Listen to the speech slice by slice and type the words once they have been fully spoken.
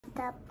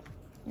Stop.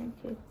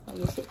 Okay. Oh,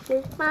 you sit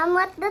there. Mom,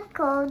 what's the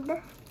code?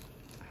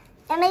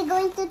 Am I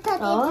going to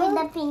touch it with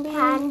the pink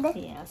hand?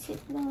 Yeah,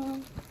 sit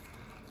down.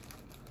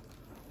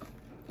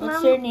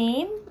 What's Mom, your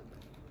name?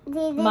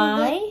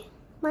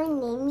 My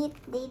name is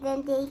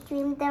Jaden. They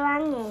trim the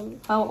wangin.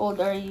 How old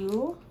are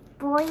you?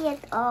 4 years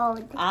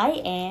old.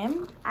 I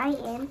am.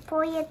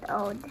 4 years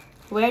old.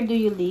 Where do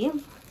you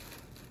live?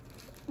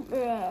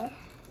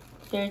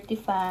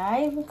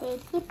 35.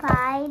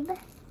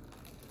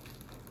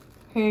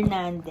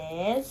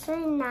 Hernandez.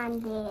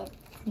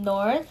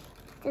 North.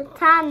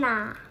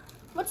 Tutana.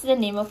 What's the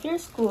name of your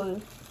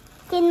school?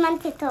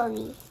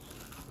 Kinmantitori.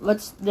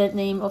 What's the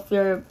name of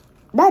your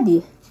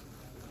daddy?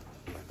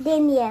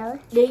 Daniel.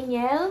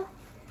 Daniel.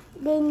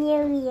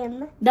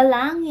 Daniel.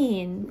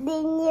 Dalangin.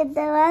 Daniel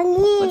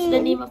Dalangin. What's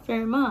the name of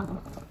your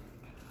mom?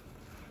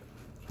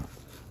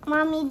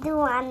 Mommy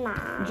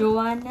Joanna.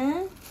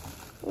 Joanna.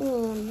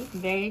 Mm.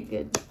 Very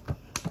good.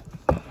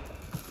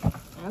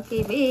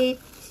 Okay, wait.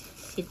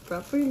 Sit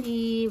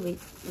properly. Wait.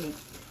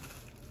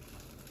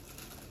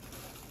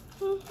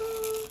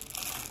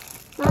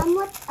 Mom,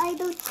 what are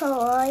those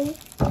toys?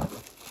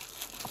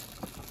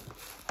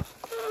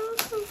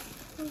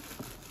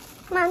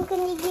 Mom, can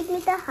you give me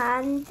the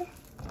hand?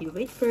 You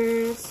wait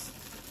first.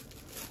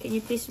 Can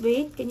you please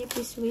wait? Can you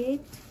give me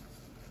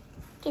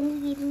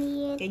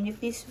it? Can you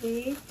please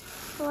wait?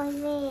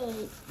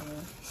 Wait.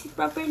 Sit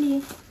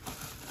properly.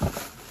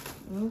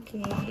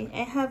 Okay.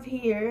 I have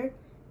here.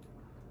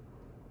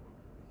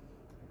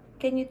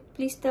 Can you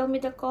please tell me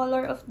the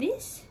color of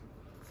this?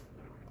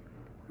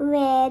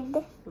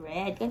 Red.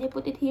 Red. Can you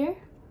put it here?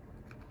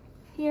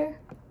 Here.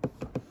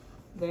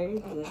 Very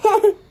good.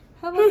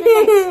 How about the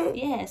next?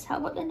 Yes. How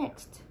about the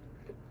next?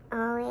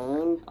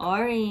 Orange.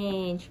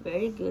 Orange.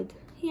 Very good.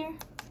 Here.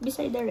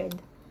 Beside the red.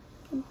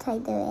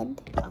 Inside the red.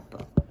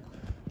 Up.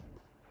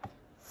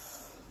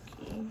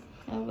 Okay.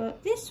 How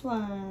about this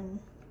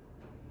one?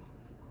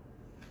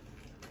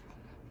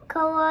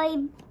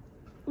 Color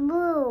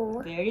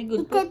blue. Very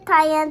good. It's a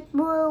giant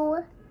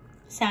blue.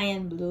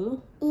 Cyan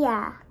blue.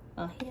 Yeah.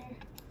 Oh, here.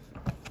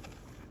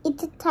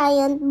 It's a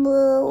giant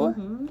blue.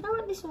 How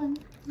about this one?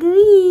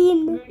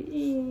 Green.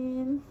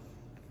 Green.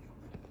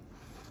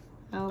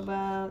 How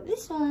about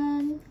this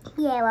one?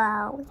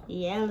 Yellow.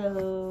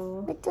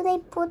 Yellow. Where do they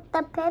put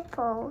the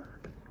purple?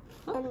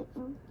 And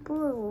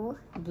blue.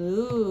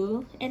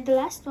 Blue. And the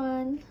last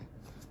one?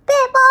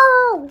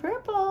 Purple!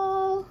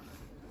 Purple.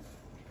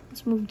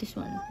 Let's move this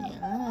one.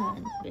 Yeah.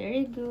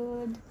 Very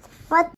good. What?